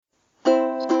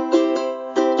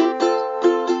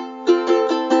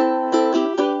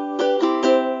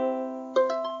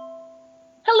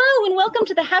Welcome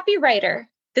to The Happy Writer.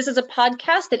 This is a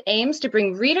podcast that aims to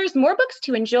bring readers more books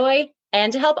to enjoy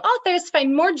and to help authors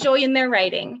find more joy in their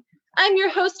writing. I'm your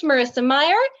host, Marissa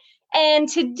Meyer, and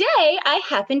today I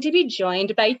happen to be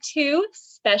joined by two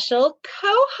special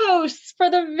co-hosts for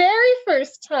the very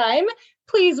first time.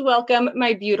 Please welcome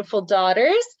my beautiful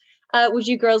daughters. Would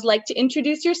you girls like to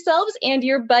introduce yourselves and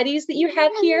your buddies that you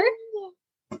have here?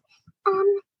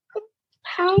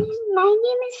 Hi, my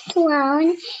name is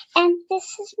Sloan, and this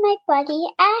is my buddy,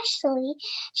 Ashley.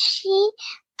 She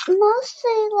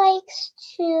mostly likes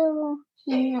to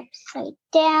hang upside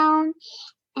down,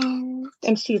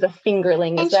 and she's a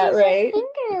fingerling, is that right? She's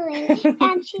a fingerling,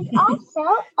 and she's also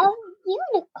a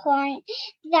unicorn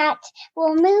that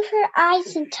will move her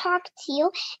eyes and talk to you,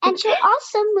 and she'll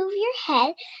also move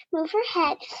her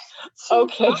head.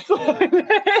 Okay,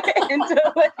 and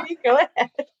Delaney, go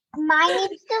ahead. My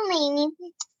name's Delaney,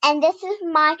 and this is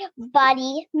my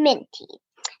buddy, Minty.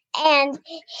 And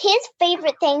his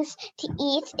favorite things to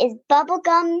eat is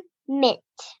bubblegum mint.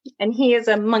 And he is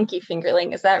a monkey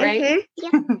fingerling, is that right?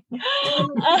 Mm-hmm.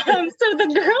 Yeah. So the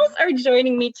girls are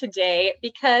joining me today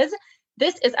because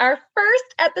this is our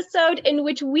first episode in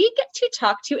which we get to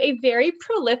talk to a very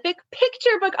prolific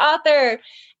picture book author.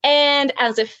 And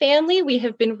as a family, we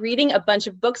have been reading a bunch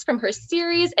of books from her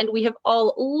series, and we have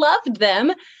all loved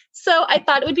them. So I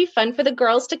thought it would be fun for the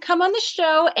girls to come on the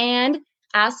show and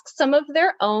ask some of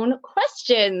their own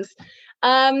questions.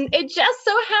 It just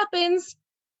so happens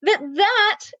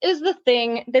that is the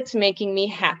thing that's making me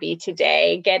happy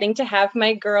today, getting to have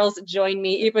my girls join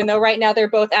me, even though right now they're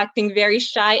both acting very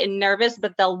shy and nervous,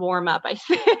 but they'll warm up, I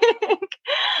think.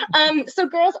 So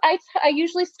girls, I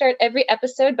usually start every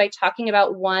episode by talking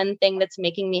about one thing that's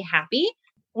making me happy.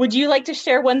 Would you like to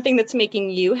share one thing that's making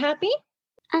you happy?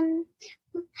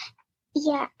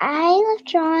 Yeah, I love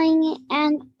drawing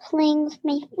and playing with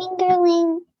my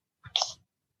fingerling.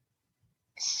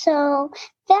 So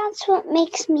that's what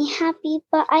makes me happy,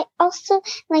 but I also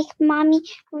like Mommy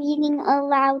reading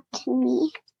aloud to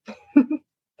me.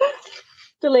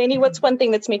 Delaney, what's one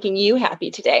thing that's making you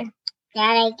happy today?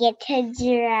 That I get to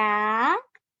draw.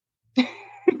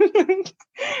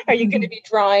 Are you going to be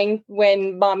drawing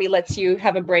when Mommy lets you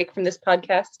have a break from this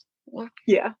podcast?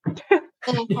 Yeah.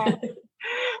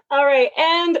 All right.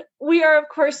 And we are, of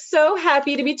course, so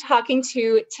happy to be talking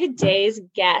to today's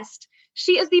guest.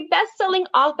 She is the best-selling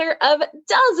author of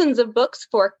dozens of books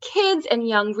for kids and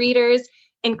young readers,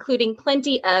 including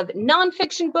plenty of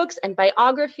nonfiction books and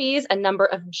biographies, a number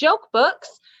of joke books.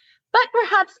 But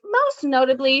perhaps most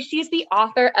notably, she's the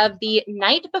author of the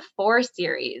Night Before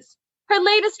series. Her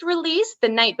latest release, The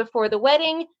Night Before the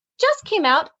Wedding, just came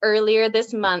out earlier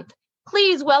this month.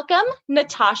 Please welcome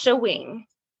Natasha Wing.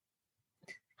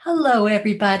 Hello,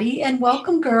 everybody, and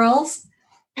welcome, girls.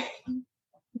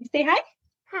 Say hi.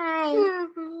 Hi.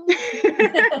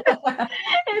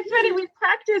 It's funny, we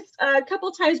practiced a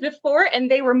couple times before,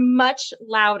 and they were much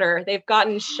louder. They've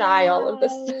gotten shy all of a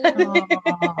sudden.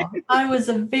 I was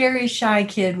a very shy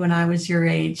kid when I was your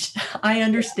age. I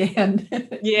understand.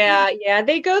 Yeah.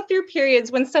 They go through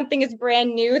periods when something is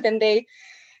brand new, then they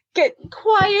get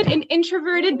quiet and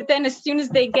introverted, but then as soon as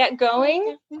they get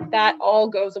going, that all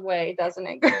goes away, doesn't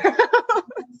it, girls?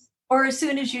 Or as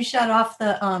soon as you shut off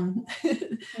the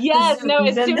yes, the Zoom, no,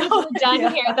 as soon as we're done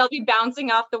here, yeah. they'll be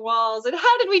bouncing off the walls. And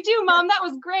how did we do, Mom? That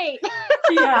was great.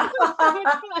 Yeah.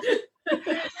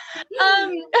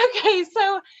 Okay,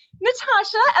 so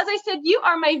Natasha, as I said, you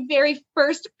are my very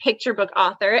first picture book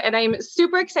author, and I'm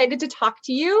super excited to talk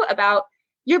to you about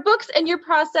your books and your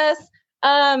process.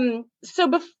 So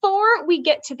before we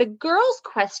get to the girls'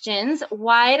 questions,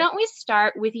 why don't we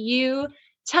start with you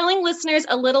telling listeners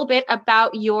a little bit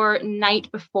about your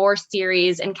Night Before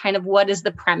series and kind of what is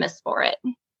the premise for it?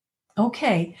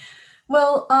 Okay.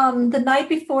 Well, the Night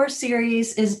Before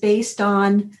series is based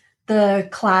on the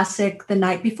classic The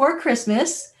Night Before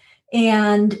Christmas.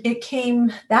 And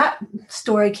that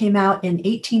story came out in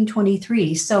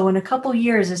 1823. So in a couple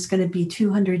years, it's going to be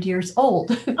 200 years old.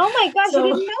 Oh my gosh, I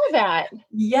didn't know that.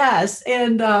 Yes.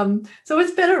 And so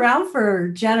it's been around for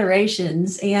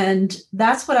generations. And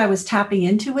that's what I was tapping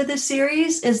into with this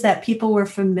series, is that people were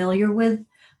familiar with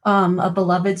a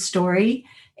beloved story.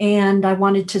 And I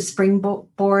wanted to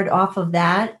springboard off of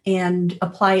that and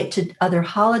apply it to other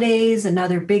holidays and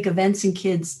other big events in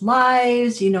kids'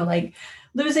 lives, like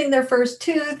losing their first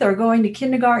tooth or going to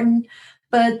kindergarten.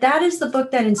 But that is the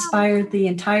book that inspired the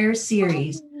entire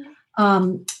series.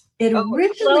 It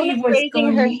originally was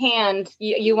raising her hand.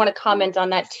 You want to comment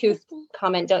on that tooth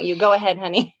comment, don't you? Go ahead,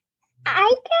 honey.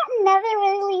 I got another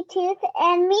wiggly tooth,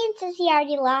 and me and Sissy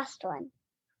already lost one.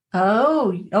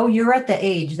 Oh, you're at the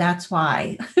age. That's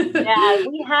why. Yeah,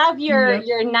 we have your Yep.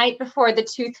 your Night Before the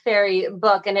Tooth Fairy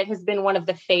book, and it has been one of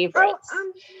the favorites.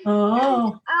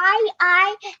 Oh,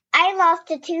 I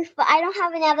lost a tooth, but I don't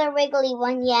have another wiggly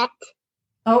one yet.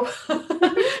 oh.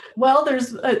 Well,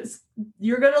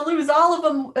 you're going to lose all of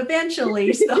them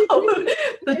eventually. So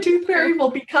the Tooth Fairy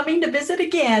will be coming to visit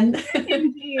again.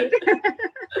 Indeed.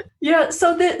 Yeah,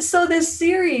 so this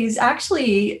series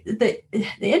actually the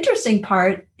interesting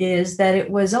part is that it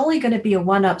was only going to be a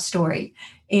one-up story.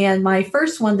 And my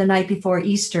first one, The Night Before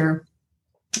Easter,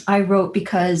 I wrote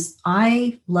because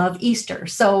I love Easter.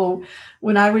 So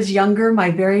when I was younger,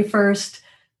 my very first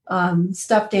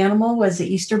stuffed animal was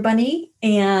the Easter bunny,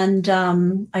 and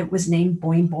I was named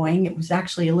Boing Boing. It was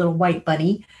actually a little white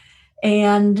bunny.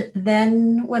 And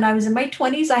then when I was in my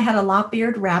 20s, I had a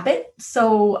lop-eared rabbit.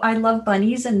 So I love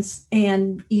bunnies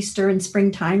and Easter and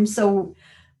springtime. So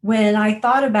when I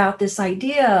thought about this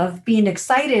idea of being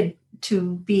excited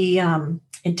to be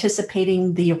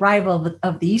anticipating the arrival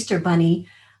of the Easter bunny,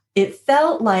 it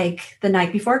felt like the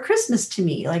night before Christmas to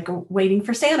me, like waiting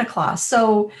for Santa Claus.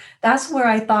 So that's where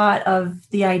I thought of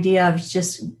the idea of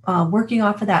just working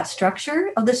off of that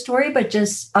structure of the story, but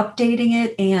just updating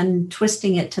it and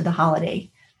twisting it to the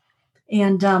holiday.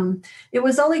 And it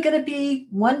was only going to be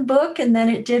one book, and then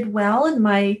it did well. And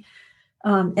my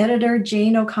editor,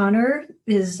 Jane O'Connor,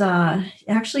 is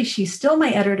actually, she's still my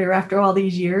editor after all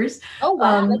these years. Oh,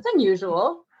 wow. That's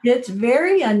unusual. It's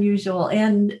very unusual.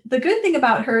 And the good thing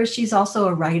about her is she's also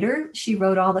a writer. She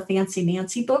wrote all the Fancy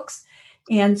Nancy books.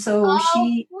 And so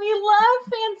we love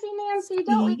Fancy Nancy,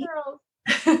 don't we, girls?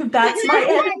 That's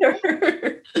my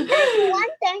editor. One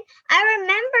thing, I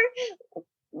remember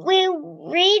we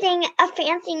reading a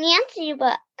Fancy Nancy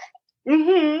book.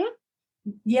 Mm-hmm.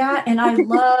 Yeah, and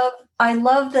I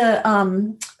love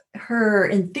the her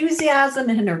enthusiasm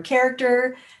and her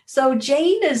character. So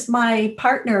Jane is my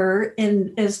partner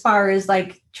in as far as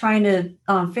like trying to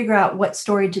figure out what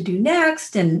story to do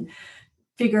next and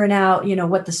figuring out,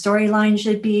 what the storyline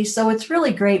should be. So it's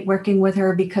really great working with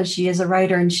her because she is a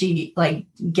writer and she like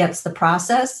gets the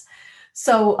process.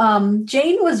 So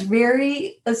Jane was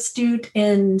very astute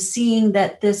in seeing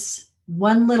that this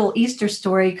one little Easter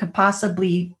story could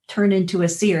possibly turn into a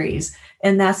series.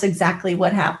 And that's exactly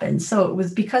what happened. So it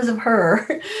was because of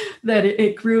her that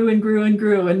it grew and grew and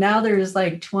grew. And now there's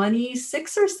like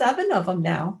 26 or 7 of them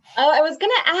now. Oh, I was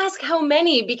going to ask how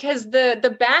many, because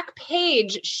the back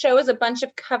page shows a bunch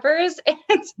of covers. And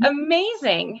it's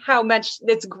amazing how much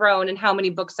it's grown and how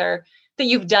many books that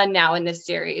you've done now in this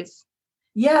series.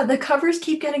 Yeah, the covers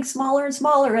keep getting smaller and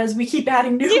smaller as we keep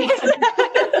adding new ones.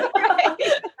 Right.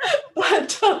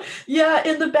 But yeah,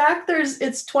 in the back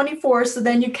it's 24. So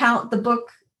then you count the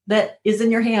book that is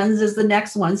in your hands as the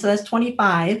next one. So that's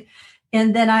 25.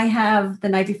 And then I have The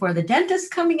Night Before the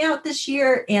Dentist coming out this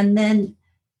year. And then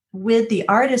with the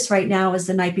artist right now is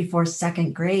The Night Before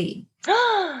Second Grade.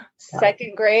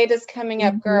 Second grade is coming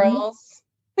up, girls.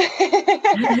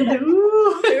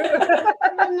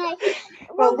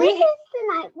 Well, this is The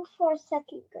Night Before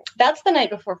Second Grade. That's The Night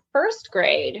Before First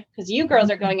Grade, because you girls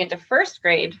are going into first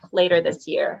grade later this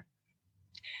year.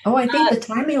 Oh, I think the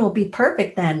timing will be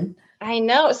perfect then. I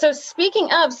know. So speaking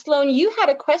of, Sloan, you had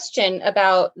a question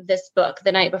about this book,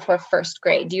 The Night Before First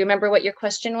Grade. Do you remember what your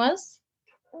question was?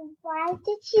 Why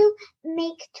did you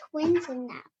make twins in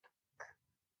that?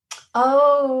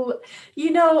 Oh,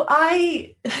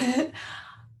 I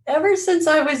ever since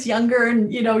I was younger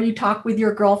and, you talk with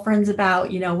your girlfriends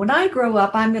about, when I grow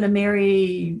up, I'm going to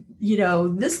marry,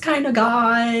 this kind of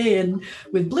guy and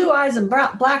with blue eyes and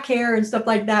black hair and stuff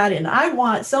like that. And I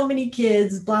want so many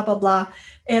kids, blah, blah, blah.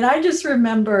 And I just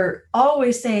remember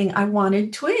always saying I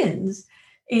wanted twins.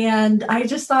 And I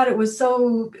just thought it was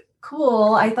so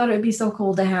cool. I thought it would be so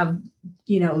cool to have,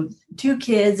 2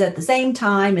 kids at the same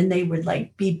time, and they would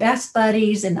like be best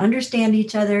buddies and understand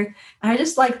each other. I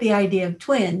just like the idea of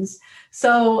twins.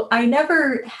 So I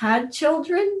never had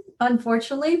children,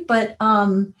 unfortunately, but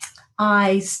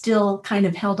I still kind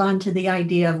of held on to the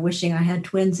idea of wishing I had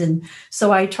twins. And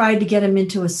so I tried to get them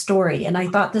into a story. And I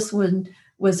thought this one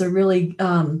was a really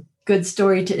good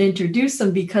story to introduce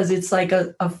them because it's like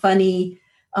a funny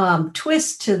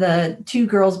twist to the 2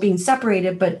 girls being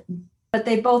separated, but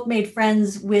they both made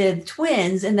friends with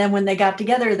twins. And then when they got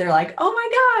together, they're like, oh my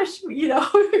gosh,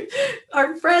 our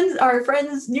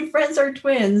new friends are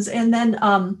twins. And then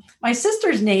my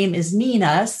sister's name is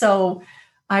Nina. So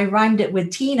I rhymed it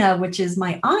with Tina, which is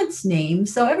my aunt's name.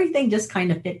 So everything just kind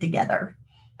of fit together.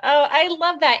 Oh, I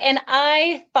love that. And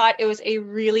I thought it was a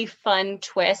really fun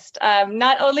twist.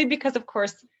 Not only because, of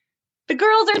course, the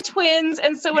girls are twins.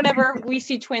 And so whenever we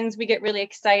see twins, we get really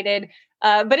excited.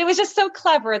 But it was just so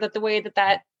clever that the way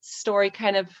that story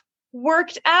kind of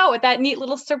worked out with that neat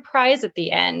little surprise at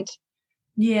the end.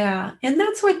 Yeah. And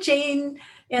that's what Jane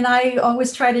and I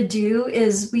always try to do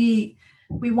is we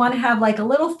want to have like a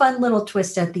little fun little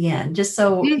twist at the end, just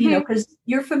so, because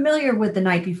you're familiar with The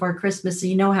Night Before Christmas, so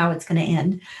you know how it's going to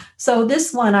end. So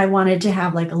this one, I wanted to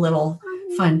have like a little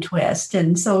fun twist.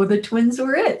 And so the twins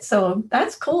were it. So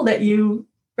that's cool that you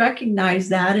recognize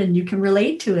that and you can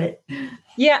relate to it.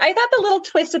 Yeah, I thought the little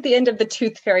twist at the end of the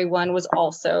Tooth Fairy one was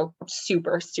also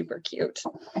super, super cute.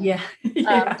 Yeah.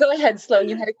 Go ahead, Sloan.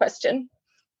 You had a question.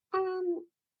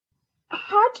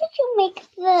 How did you make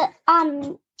the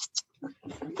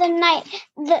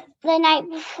night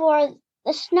before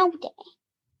the snow day?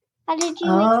 How did you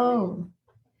make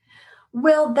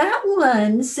Well, that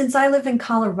one, since I live in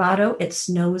Colorado, it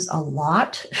snows a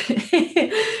lot.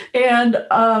 And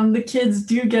the kids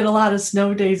do get a lot of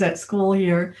snow days at school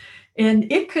here. And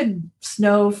it could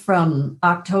snow from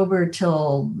October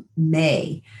till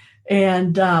May.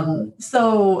 And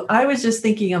so I was just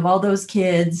thinking of all those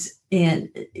kids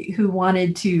who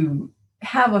wanted to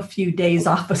have a few days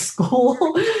off of school.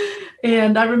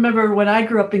 And I remember when I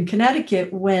grew up in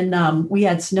Connecticut, when we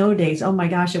had snow days, oh my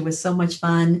gosh, it was so much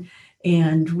fun.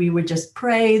 And we would just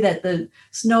pray that the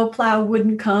snowplow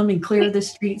wouldn't come and clear the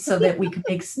streets so that we could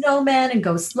make snowmen and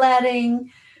go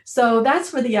sledding. So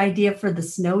that's where the idea for the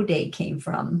snow day came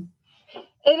from.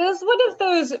 It is one of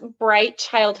those bright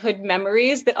childhood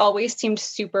memories that always seemed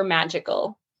super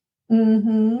magical.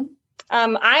 Mm-hmm.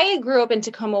 I grew up in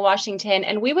Tacoma, Washington,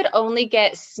 and we would only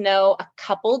get snow a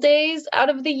couple days out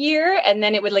of the year, and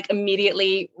then it would like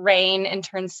immediately rain and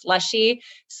turn slushy.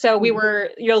 So we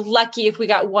were, lucky if we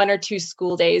got 1 or 2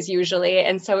 school days usually.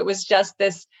 And so it was just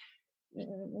this,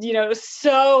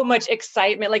 so much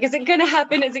excitement. Like, is it going to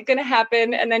happen? Is it going to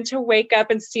happen? And then to wake up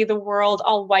and see the world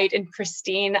all white and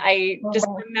pristine. I just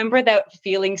remember that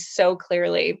feeling so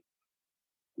clearly.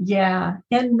 Yeah.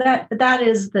 And that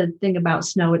is the thing about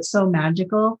snow. It's so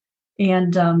magical.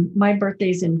 And my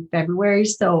birthday's in February,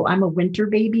 so I'm a winter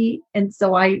baby. And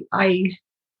so I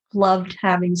loved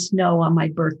having snow on my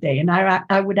birthday. And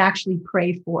I would actually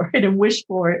pray for it and wish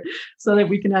for it so that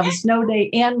we can have a snow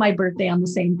day and my birthday on the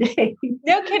same day.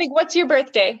 No kidding. What's your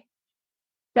birthday?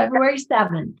 February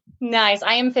 7th. Nice.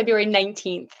 I am February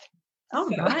 19th. Oh,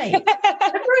 right.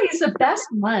 February is the best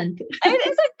month. It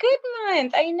is a good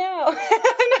month. I know. Not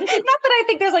that I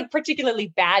think there's like particularly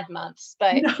bad months,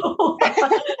 but. No.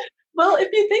 Well, if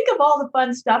you think of all the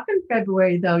fun stuff in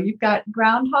February, though, you've got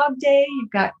Groundhog Day,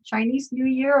 you've got Chinese New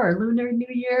Year or Lunar New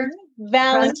Year.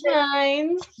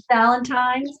 Valentine's,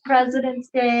 President's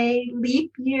Day,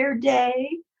 Leap Year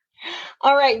Day.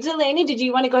 All right. Delaney, did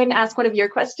you want to go ahead and ask one of your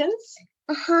questions?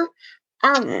 Uh-huh.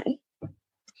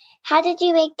 How did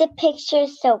you make the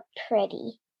pictures so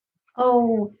pretty?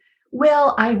 Oh,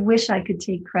 well, I wish I could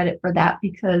take credit for that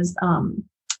because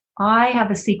I have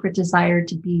a secret desire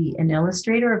to be an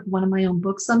illustrator of one of my own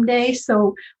books someday.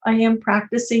 So I am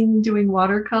practicing doing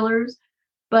watercolors,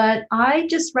 but I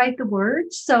just write the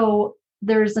words. So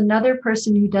there's another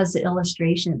person who does the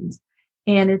illustrations.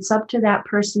 And it's up to that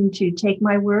person to take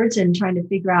my words and trying to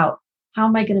figure out how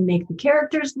am I going to make the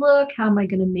characters look? How am I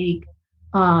going to make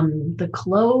the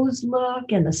clothes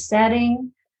look and the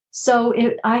setting. So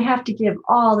I have to give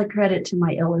all the credit to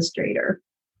my illustrator.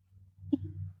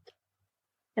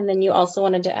 And then you also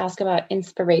wanted to ask about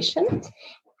inspiration.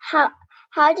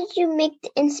 How did you make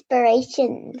the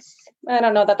inspirations? I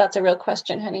don't know that that's a real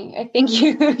question, honey. I think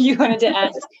you wanted to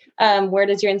ask where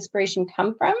does your inspiration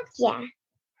come from? Yeah.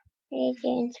 Where did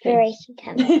your inspiration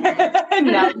come from?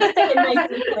 No, nice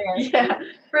and clear. Yeah.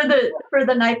 For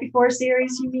the Night Before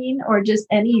series, you mean, or just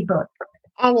any book?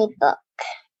 Any book.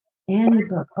 Any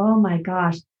book. Oh my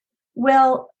gosh.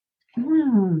 Well,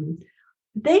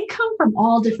 they come from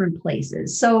all different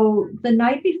places. So the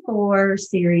Night Before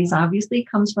series obviously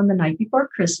comes from The Night Before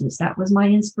Christmas. That was my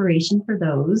inspiration for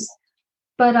those.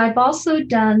 But I've also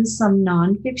done some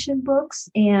nonfiction books,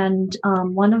 and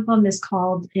one of them is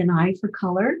called An Eye for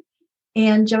Color.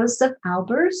 And Joseph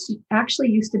Albers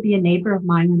actually used to be a neighbor of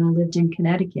mine when I lived in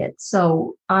Connecticut.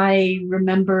 So I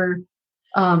remember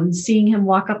seeing him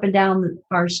walk up and down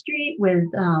our street with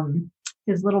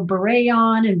his little beret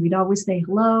on, and we'd always say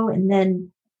hello. And then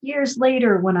years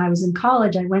later, when I was in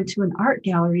college, I went to an art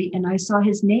gallery and I saw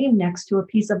his name next to a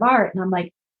piece of art. And I'm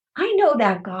like, I know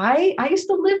that guy. I used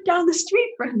to live down the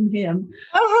street from him.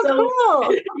 Oh,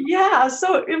 cool. Yeah.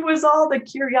 So it was all the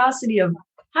curiosity of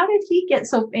how did he get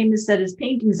so famous that his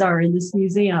paintings are in this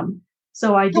museum?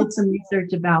 So I did some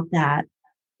research about that.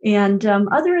 And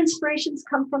other inspirations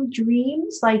come from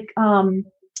dreams. Like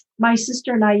my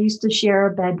sister and I used to share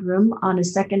a bedroom on a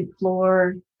second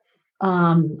floor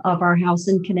of our house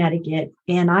in Connecticut.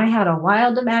 And I had a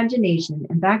wild imagination.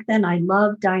 And back then I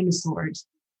loved dinosaurs.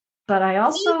 But I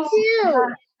also, Me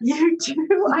too. you too.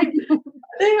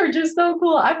 They are just so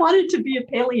cool. I wanted to be a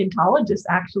paleontologist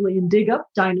actually and dig up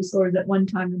dinosaurs at one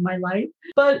time in my life.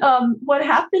 But what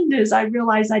happened is I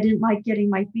realized I didn't like getting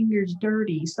my fingers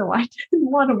dirty, so I didn't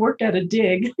want to work at a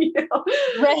dig.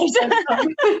 Right.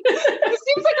 It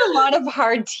seems like a lot of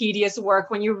hard, tedious work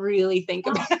when you really think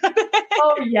about it.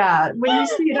 Oh yeah, when you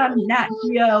see it on Nat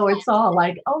Geo, it's all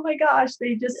like, oh my gosh,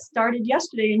 they just started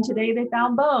yesterday and today they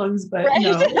found bones, but right?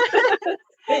 no,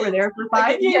 they were there for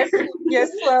 5 years. Yes,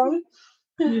 Sloan.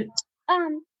 When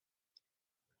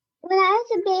I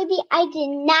was a baby, I did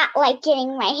not like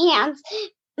getting my hands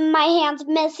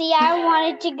messy. I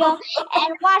wanted to go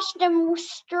and wash them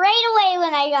straight away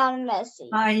when I got messy.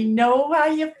 I know how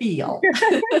you feel.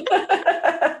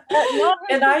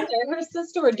 Her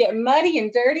sister would get muddy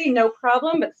and dirty, no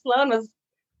problem. But Sloan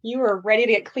you were ready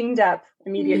to get cleaned up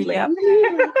immediately. Yeah.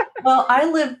 Well, I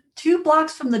live 2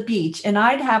 blocks from the beach, and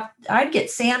I'd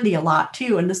get sandy a lot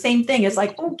too. And the same thing is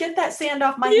like, oh, get that sand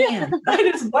off my hand. I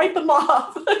just wipe them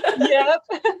off. Yep.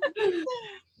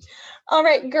 All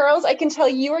right, girls, I can tell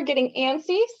you are getting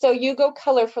antsy, so you go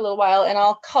color for a little while, and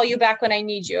I'll call you back when I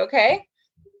need you, okay?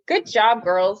 Good job,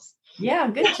 girls. Yeah,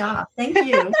 good job. Thank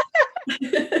you.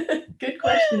 Good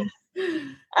question.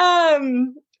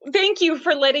 Thank you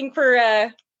for letting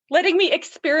me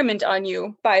experiment on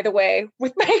you, by the way,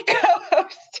 with my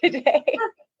co-host today.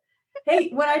 Hey,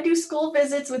 when I do school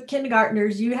visits with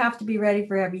kindergartners, you have to be ready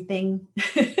for everything.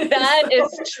 That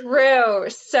is true.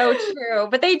 So true.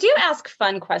 But they do ask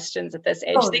fun questions at this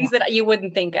age, things that you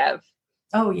wouldn't think of.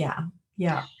 Oh, yeah.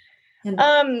 Yeah.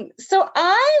 So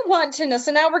I want to know,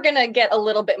 so now we're going to get a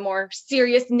little bit more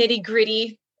serious, nitty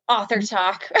gritty author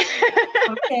talk.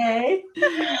 Okay.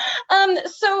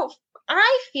 So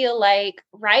I feel like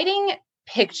writing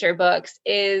picture books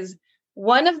is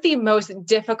one of the most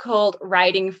difficult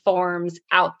writing forms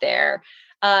out there.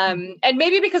 And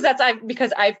maybe because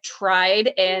I've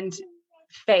tried and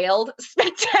failed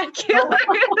spectacularly.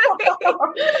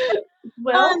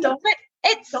 Well, but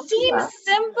it seems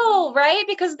simple, right?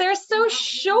 Because they're so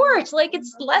short, like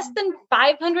it's less than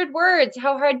 500 words.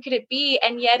 How hard could it be?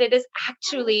 And yet it is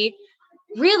actually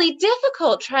really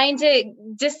difficult trying to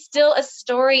distill a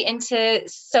story into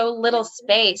so little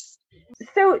space.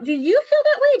 So do you feel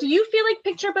that way? Do you feel like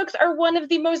picture books are one of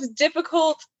the most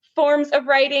difficult forms of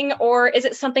writing, or is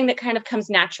it something that kind of comes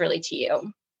naturally to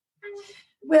you?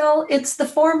 Well, it's the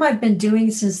form I've been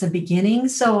doing since the beginning,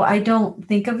 so I don't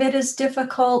think of it as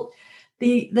difficult.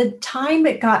 The time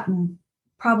it got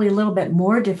probably a little bit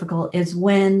more difficult is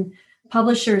when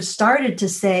publishers started to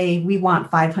say we want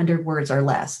 500 words or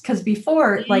less. Because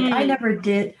before, like I never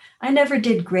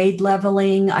did grade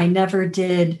leveling, I never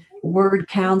did word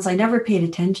counts, I never paid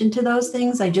attention to those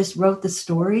things. I just wrote the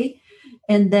story.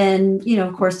 And then,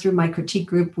 of course, through my critique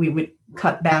group, we would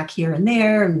cut back here and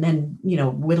there and then,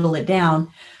 whittle it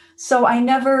down. So I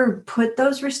never put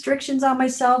those restrictions on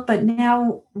myself. But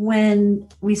now when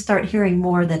we start hearing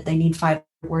more that they need 5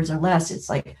 words or less, it's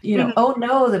like, oh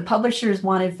no, the publishers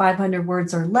wanted 500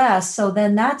 words or less. So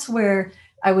then that's where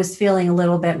I was feeling a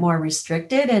little bit more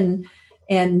restricted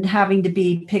and having to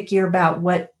be pickier about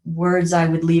what words I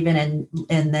would leave in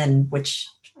and then which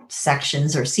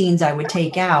sections or scenes I would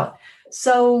take out.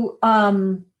 So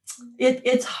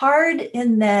it's hard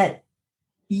in that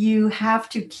you have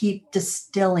to keep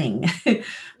distilling,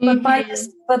 but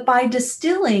by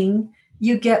distilling,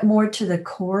 you get more to the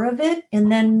core of it. And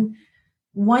then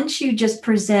once you just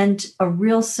present a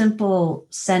real simple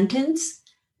sentence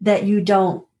that you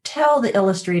don't tell the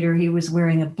illustrator he was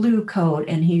wearing a blue coat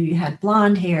and he had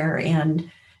blonde hair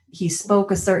and he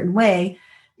spoke a certain way,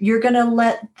 you're going to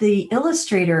let the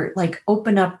illustrator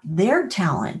open up their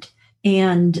talent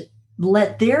and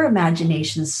let their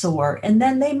imagination soar. And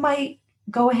then they might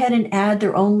go ahead and add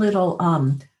their own little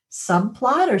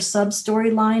subplot or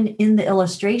sub-storyline in the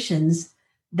illustrations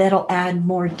that'll add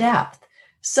more depth.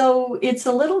 So it's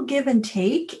a little give and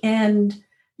take. And,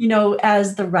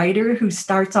 as the writer who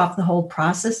starts off the whole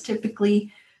process,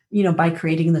 typically, by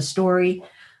creating the story,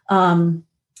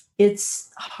 it's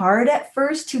hard at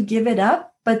first to give it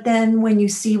up. But then when you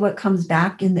see what comes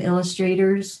back in the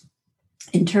illustrator's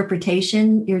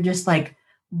interpretation, you're just like,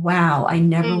 wow, I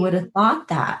never would have thought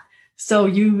that. So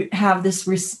you have this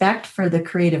respect for the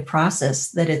creative process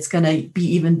that it's going to be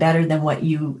even better than what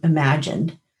you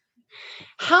imagined.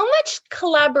 How much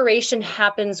collaboration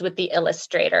happens with the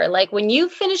illustrator? Like when you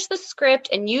finish the script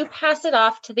and you pass it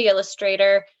off to the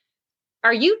illustrator,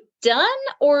 are you done,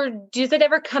 or does it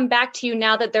ever come back to you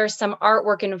now that there's some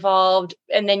artwork involved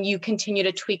and then you continue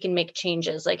to tweak and make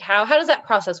changes? Like how does that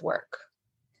process work?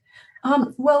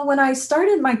 Well, when I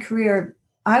started my career,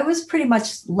 I was pretty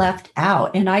much left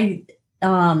out, and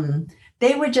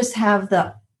they would just have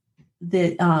the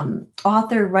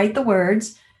author write the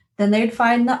words, then they'd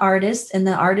find the artist, and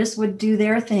the artist would do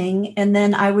their thing, and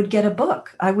then I would get a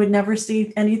book. I would never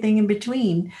see anything in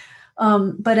between.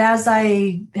 But as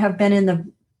I have been in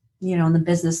the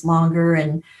business longer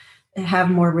and have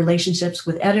more relationships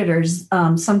with editors,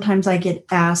 sometimes I get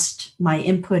asked my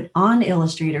input on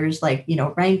illustrators, like,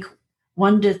 rank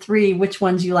 1 to 3, which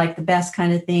ones you like the best,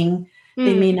 kind of thing.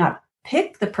 They may not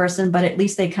pick the person, but at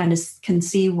least they kind of can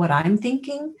see what I'm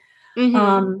thinking.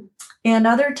 And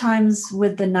other times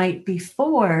with the night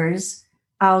befores,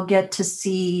 I'll get to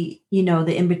see,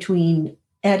 the in-between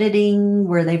editing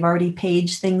where they've already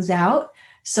paged things out.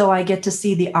 So I get to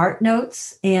see the art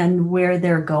notes and where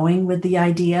they're going with the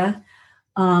idea.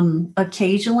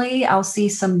 Occasionally I'll see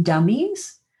some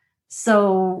dummies.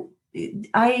 So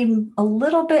I'm a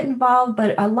little bit involved,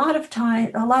 but a lot of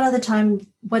the time,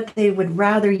 what they would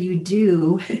rather you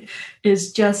do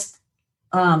is just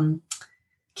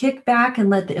kick back and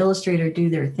let the illustrator do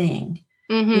their thing.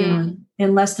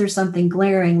 Unless there's something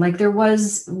glaring. Like there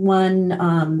was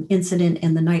one incident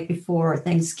in the night before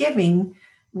Thanksgiving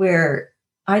where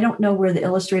I don't know where the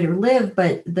illustrator lived,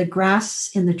 but the grass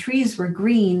in the trees were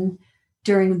green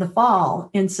during the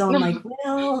fall. And so I'm like,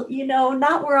 well,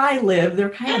 not where I live. They're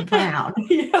kind of brown,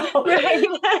 Right.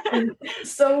 And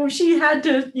so she had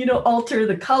to, alter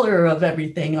the color of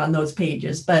everything on those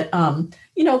pages. But,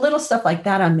 little stuff like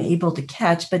that I'm able to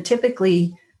catch, but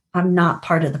typically I'm not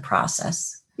part of the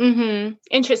process.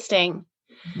 Interesting.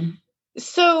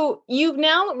 So you've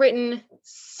now written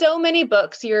so many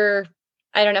books.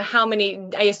 I don't know how many,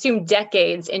 I assume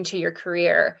decades into your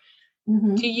career.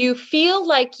 Do you feel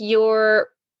like your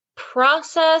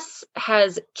process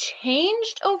has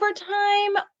changed over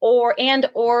time,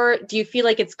 or do you feel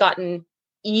like it's gotten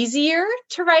easier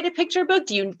to write a picture book?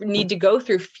 Do you need to go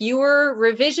through fewer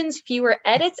revisions, fewer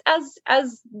edits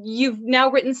as you've now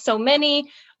written so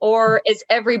many, or is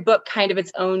every book kind of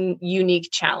its own unique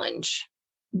challenge?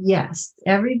 Yes,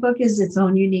 every book is its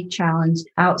own unique challenge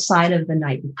outside of the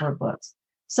night before books.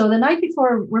 So the night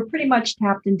before, we're pretty much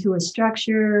tapped into a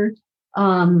structure.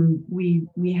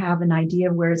 We have an idea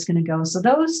of where it's going to go. So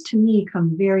those to me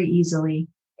come very easily.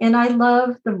 And I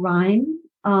love the rhyme.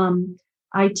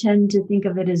 I tend to think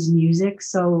of it as music.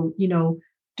 So,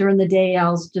 during the day,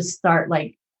 I'll just start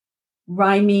like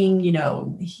rhyming,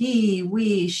 he,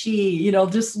 we, she,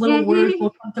 just little words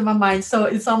will come to my mind. So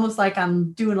it's almost like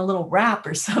I'm doing a little rap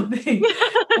or something.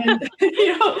 And,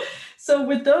 so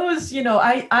with those,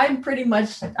 I'm pretty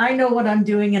much, I know what I'm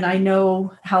doing and I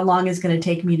know how long it's going to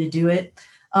take me to do it.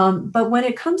 But when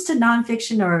it comes to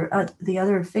nonfiction or the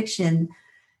other fiction,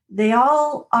 they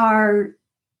all are,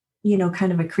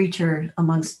 kind of a creature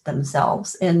amongst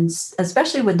themselves. And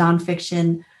especially with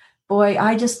nonfiction, boy,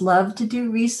 I just love to do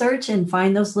research and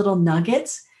find those little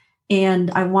nuggets.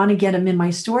 And I want to get them in my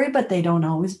story, but they don't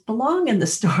always belong in the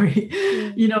story,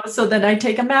 so then I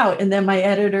take them out. And then my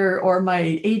editor or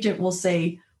my agent will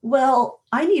say, well,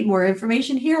 I need more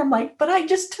information here. I'm like, but I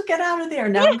just took it out of there.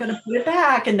 Now I'm going to put it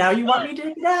back. And now you want me to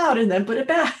take it out and then put it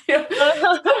back.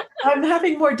 I'm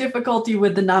having more difficulty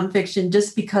with the nonfiction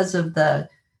just because of the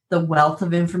wealth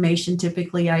of information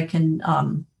typically I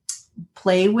can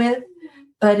play with.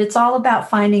 But it's all about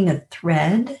finding a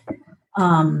thread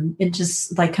and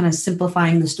just like kind of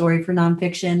simplifying the story for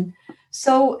nonfiction.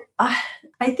 So I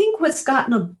think what's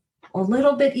gotten a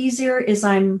little bit easier is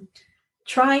I'm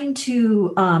trying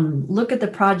to look at the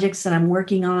projects that I'm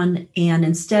working on, and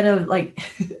instead of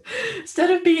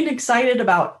being excited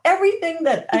about everything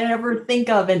that I ever think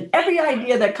of and every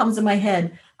idea that comes in my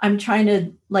head, I'm trying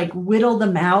to like whittle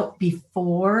them out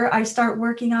before I start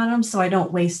working on them so I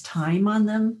don't waste time on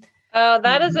them. Oh,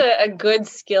 that is a good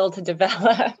skill to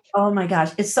develop. Oh my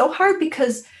gosh. It's so hard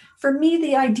because for me,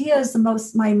 the idea is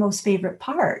my most favorite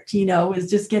part, is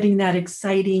just getting that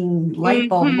exciting light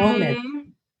bulb moment.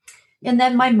 And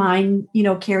then my mind,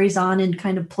 carries on and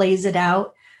kind of plays it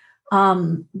out.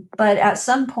 But at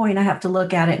some point I have to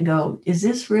look at it and go, is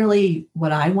this really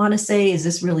what I want to say? Is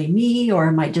this really me? Or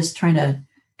am I just trying to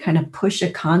kind of push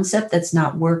a concept that's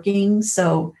not working?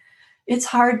 So it's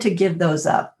hard to give those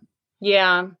up.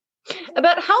 Yeah.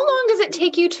 About how long does it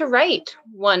take you to write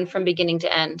one from beginning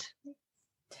to end?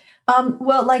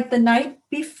 Well, like the night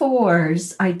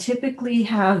befores, I typically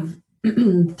have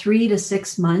 3 to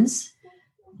 6 months.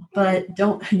 But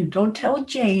don't tell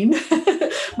Jane,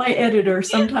 my editor.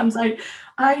 Sometimes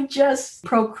I just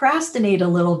procrastinate a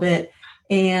little bit.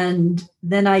 And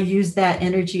then I use that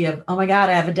energy of, oh my God,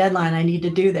 I have a deadline. I need to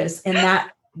do this. And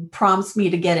that prompts me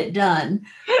to get it done.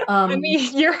 I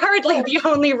mean, you're hardly the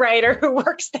only writer who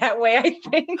works that way, I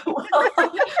think. Well,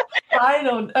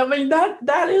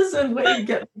 that is a way to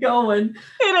get going.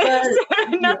 It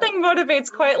is. Nothing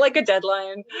motivates quite like a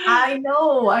deadline. I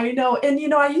know.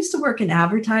 And, I used to work in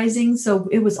advertising, so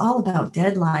it was all about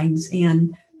deadlines.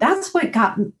 And that's what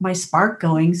got my spark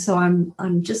going. So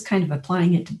I'm just kind of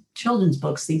applying it to children's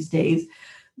books these days.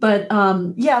 But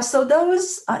so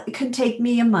those can take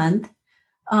me a month.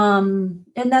 And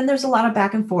then there's a lot of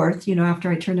back and forth,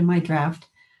 after I turn in my draft.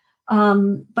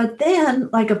 But then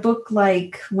like a book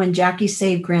like When Jackie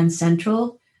Saved Grand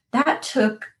Central, that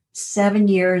took 7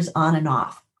 years on and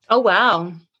off. Oh,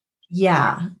 wow.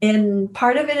 Yeah. And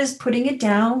part of it is putting it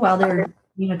down while they're,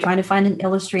 trying to find an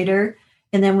illustrator.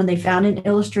 And then when they found an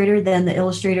illustrator, then the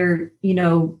illustrator,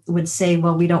 would say,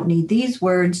 well, we don't need these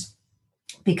words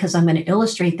because I'm going to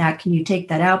illustrate that. Can you take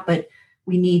that out? But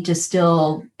we need to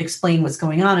still explain what's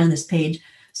going on this page.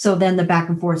 So then the back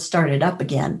and forth started up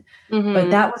again. Mm-hmm.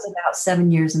 But that was about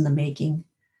 7 years in the making.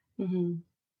 Mm-hmm.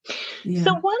 Yeah.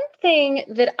 So one thing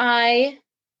that I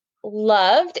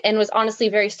loved and was honestly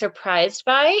very surprised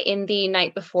by in the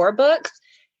Night Before books,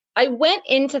 I went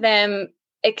into them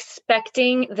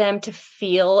expecting them to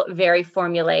feel very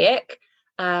formulaic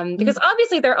because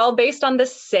obviously they're all based on the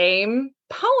same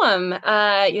poem,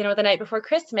 The Night Before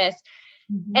Christmas.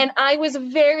 Mm-hmm. And I was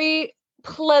very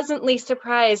pleasantly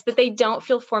surprised that they don't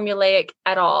feel formulaic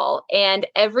at all. And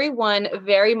everyone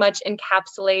very much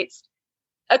encapsulates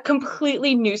a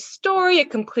completely new story, a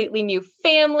completely new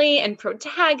family and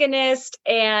protagonist.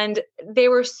 And they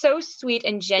were so sweet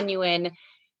and genuine.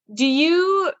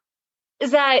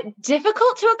 Is that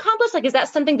difficult to accomplish? Like, is that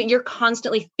something that you're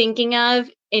constantly thinking of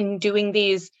in doing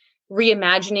these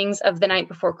reimaginings of The Night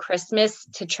Before Christmas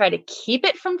to try to keep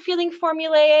it from feeling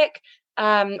formulaic?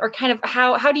 Or kind of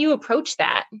how do you approach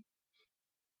that?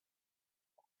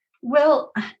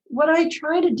 Well, what I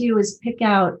try to do is pick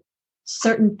out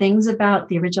certain things about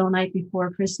the original Night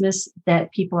Before Christmas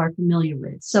that people are familiar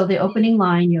with. So the opening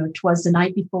line, 'twas the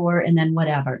night before, and then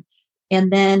whatever. And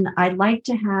then I like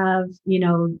to have,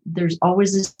 there's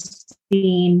always this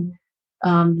scene,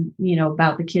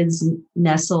 about the kids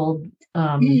nestled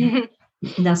in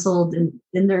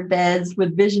their beds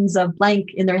with visions of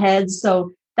blank in their heads.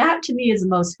 So that to me is the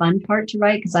most fun part to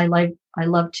write because I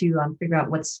love to figure out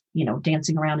what's,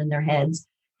 dancing around in their heads.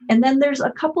 And then there's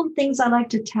a couple of things I like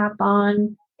to tap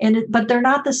on, but they're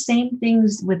not the same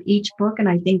things with each book. And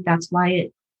I think that's why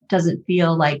it doesn't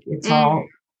feel like it's all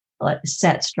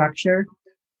set structure.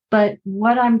 But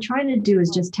what I'm trying to do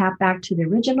is just tap back to the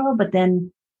original, but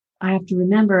then I have to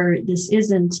remember this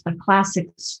isn't a classic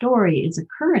story. It's a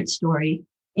current story.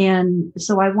 And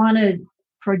so I want to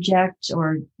project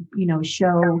or,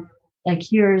 show like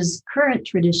here's current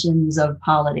traditions of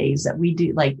holidays that we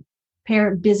do, like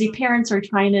busy parents are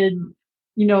trying to,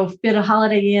 fit a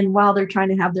holiday in while they're trying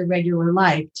to have their regular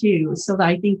life too. So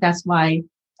I think that's why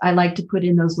I like to put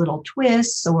in those little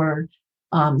twists or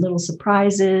little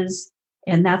surprises.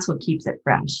 And that's what keeps it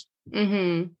fresh.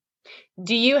 Mm-hmm.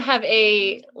 Do you have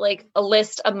a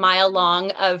list a mile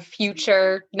long of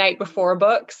future Night Before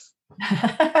books?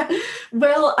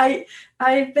 Well,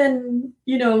 I've been,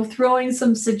 throwing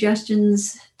some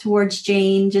suggestions towards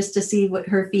Jane just to see what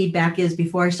her feedback is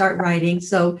before I start writing.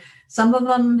 So some of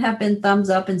them have been thumbs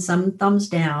up and some thumbs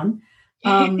down.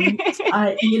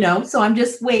 So I'm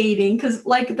just waiting because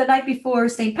like the night before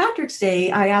St. Patrick's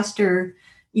Day, I asked her,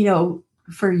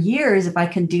 for years if I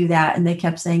can do that. And they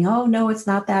kept saying, oh, no, it's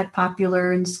not that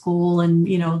popular in school. And,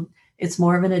 it's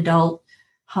more of an adult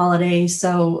holiday.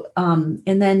 So,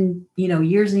 and then,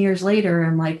 years and years later,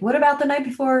 I'm like, what about the night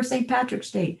before St. Patrick's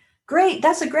Day? Great.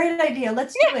 That's a great idea.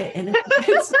 Let's do it. And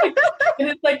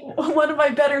it's like one of my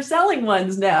better selling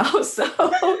ones now. So,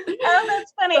 oh,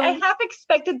 that's funny. I half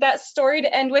expected that story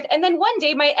to end with, and then one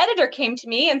day my editor came to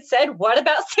me and said, what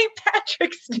about St.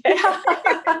 Patrick's Day?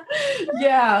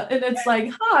 Yeah. And it's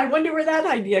like, I wonder where that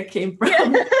idea came from.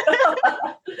 Yeah.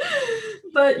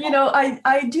 But,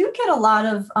 I do get a lot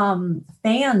of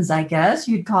fans, I guess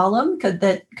you'd call them,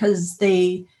 because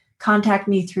they contact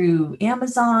me through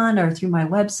Amazon or through my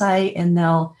website, and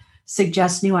they'll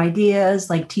suggest new ideas.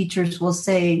 Like teachers will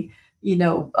say,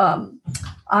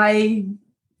 I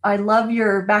love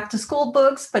your back to school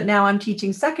books, but now I'm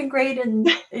teaching second grade and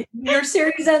your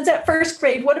series ends at first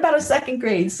grade. What about a second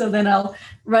grade? So then I'll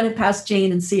run it past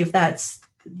Jane and see if that's,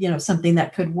 something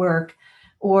that could work.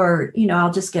 or,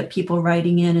 I'll just get people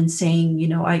writing in and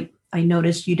saying, I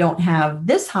noticed you don't have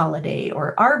this holiday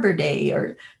or Arbor Day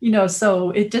or,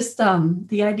 so it just,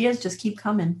 the ideas just keep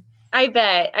coming. I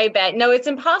bet. No, it's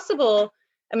impossible.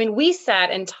 I mean, we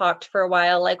sat and talked for a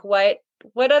while, like what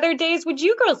other days would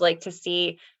you girls like to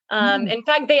see? In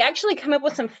fact, they actually come up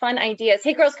with some fun ideas.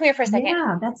 Hey girls, come here for a second.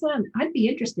 Yeah, that's what I'd be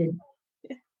interested.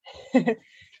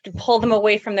 To pull them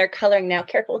away from their coloring now.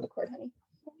 Careful with the cord, honey.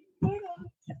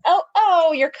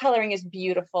 Oh, your coloring is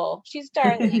beautiful. She's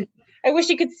darling. I wish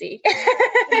you could see.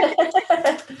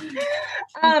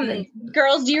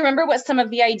 Girls, do you remember what some of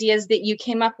the ideas that you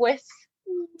came up with?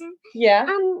 Yeah.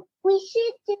 We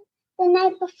should do the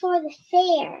night before the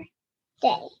fair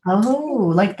day.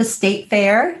 Oh, like the state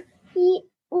fair?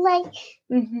 Like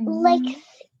the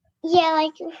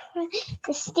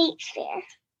state fair.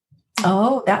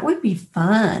 Oh, that would be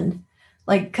fun.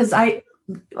 Like, because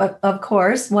of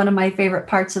course, one of my favorite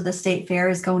parts of the state fair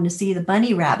is going to see the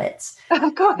bunny rabbits.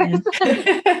 Of course.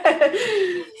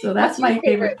 So that's my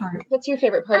favorite part. What's your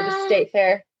favorite part of the state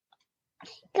fair?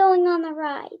 Going on the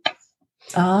rides.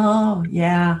 Oh,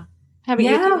 yeah. How about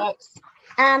you, Max?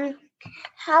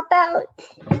 How about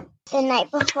the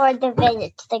night before the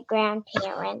visit to the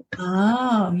grandparents?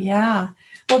 Oh, yeah.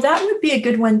 Well, that would be a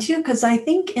good one, too, because I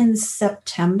think in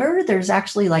September, there's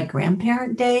actually like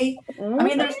Grandparent Day. I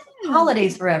mean, there's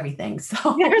holidays for everything. So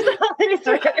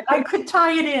I could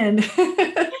tie it in.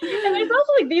 And there's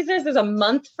also like these days, there's a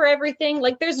month for everything.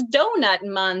 Like there's donut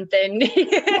month and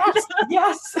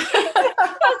yes.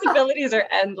 Possibilities are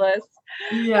endless.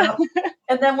 Yeah.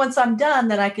 And then once I'm done,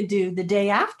 then I could do the day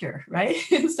after, right?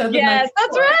 So yes,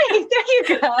 that's right. There you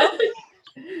go.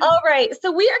 All right. So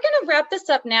we are going to wrap this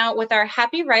up now with our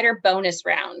Happy Writer bonus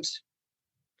round.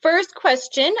 First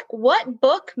question, what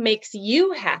book makes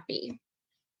you happy?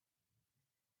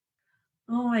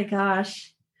 Oh my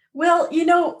gosh. Well,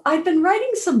 I've been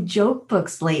writing some joke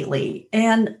books lately,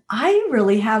 and I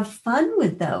really have fun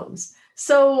with those.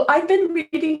 So I've been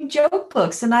reading joke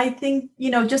books, and I think,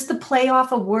 just the play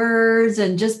off of words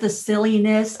and just the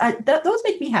silliness, those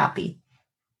make me happy.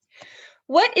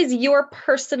 What is your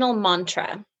personal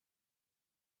mantra?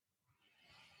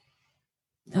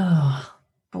 Oh,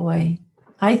 boy.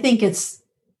 I think it's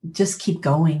just keep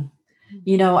going.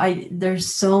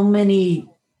 There's so many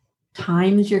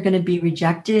times you're going to be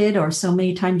rejected, or so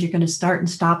many times you're going to start and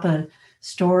stop a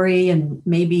story, and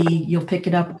maybe you'll pick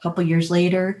it up a couple years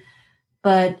later.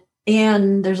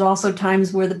 And there's also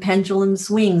times where the pendulum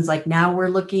swings, like now we're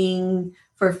looking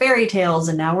for fairy tales,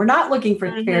 and now we're not looking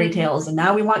for fairy tales, and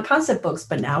now we want concept books,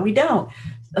 but now we don't.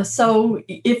 So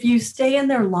if you stay in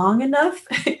there long enough,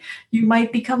 you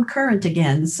might become current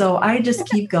again. So I just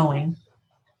keep going.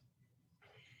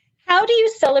 How do you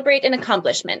celebrate an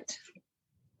accomplishment?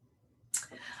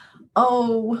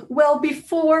 Oh, well,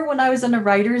 before, when I was in a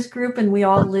writer's group and we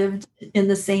all lived in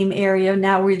the same area,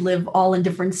 now we live all in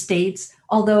different states.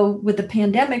 Although with the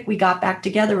pandemic, we got back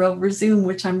together over Zoom,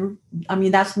 which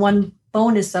that's one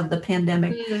bonus of the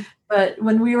pandemic. But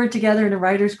when we were together in a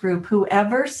writer's group,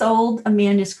 whoever sold a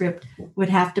manuscript would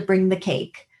have to bring the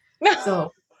cake.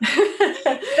 So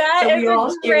that is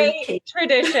a great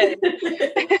tradition.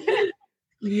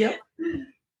 Yep.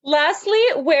 Lastly,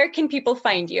 where can people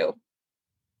find you?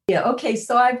 Yeah. Okay.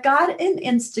 So I've got an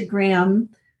Instagram,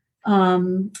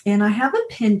 and I have a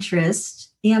Pinterest,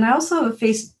 and I also have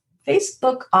a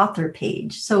Facebook author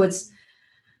page. So I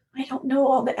don't know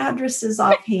all the addresses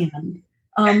offhand,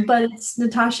 but it's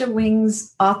Natasha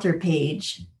Wing's author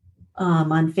page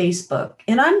on Facebook.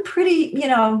 And I'm pretty,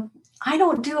 I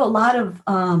don't do a lot of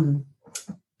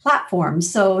platforms.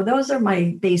 So those are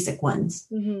my basic ones.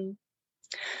 Mm-hmm.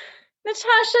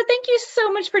 Natasha, thank you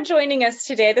so much for joining us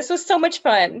today. This was so much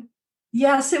fun.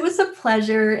 Yes, it was a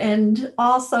pleasure. And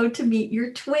also to meet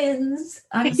your twins.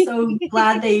 I'm so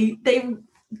glad they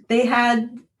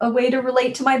had a way to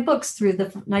relate to my books through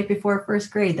the night before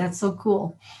first grade. That's so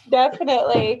cool.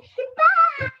 Definitely.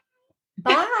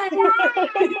 Bye.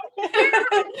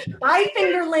 Bye,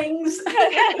 fingerlings.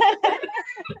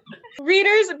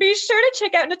 Readers, be sure to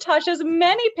check out Natasha's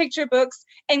many picture books,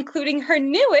 including her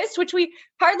newest, which we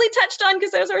hardly touched on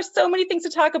because there are so many things to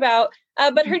talk about.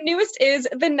 But her newest is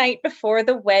The Night Before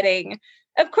the Wedding.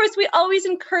 Of course, we always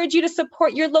encourage you to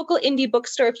support your local indie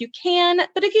bookstore if you can.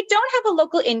 But if you don't have a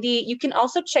local indie, you can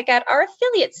also check out our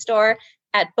affiliate store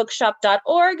at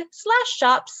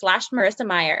bookshop.org/shop/Marissa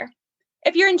Meyer.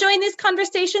 If you're enjoying these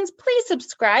conversations, please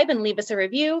subscribe and leave us a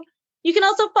review. You can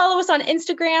also follow us on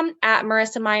Instagram at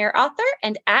Marissa Meyer Author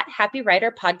and at Happy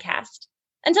Writer Podcast.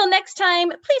 Until next time,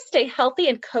 please stay healthy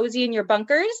and cozy in your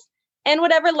bunkers. And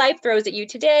whatever life throws at you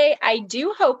today, I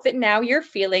do hope that now you're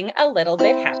feeling a little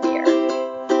bit happier.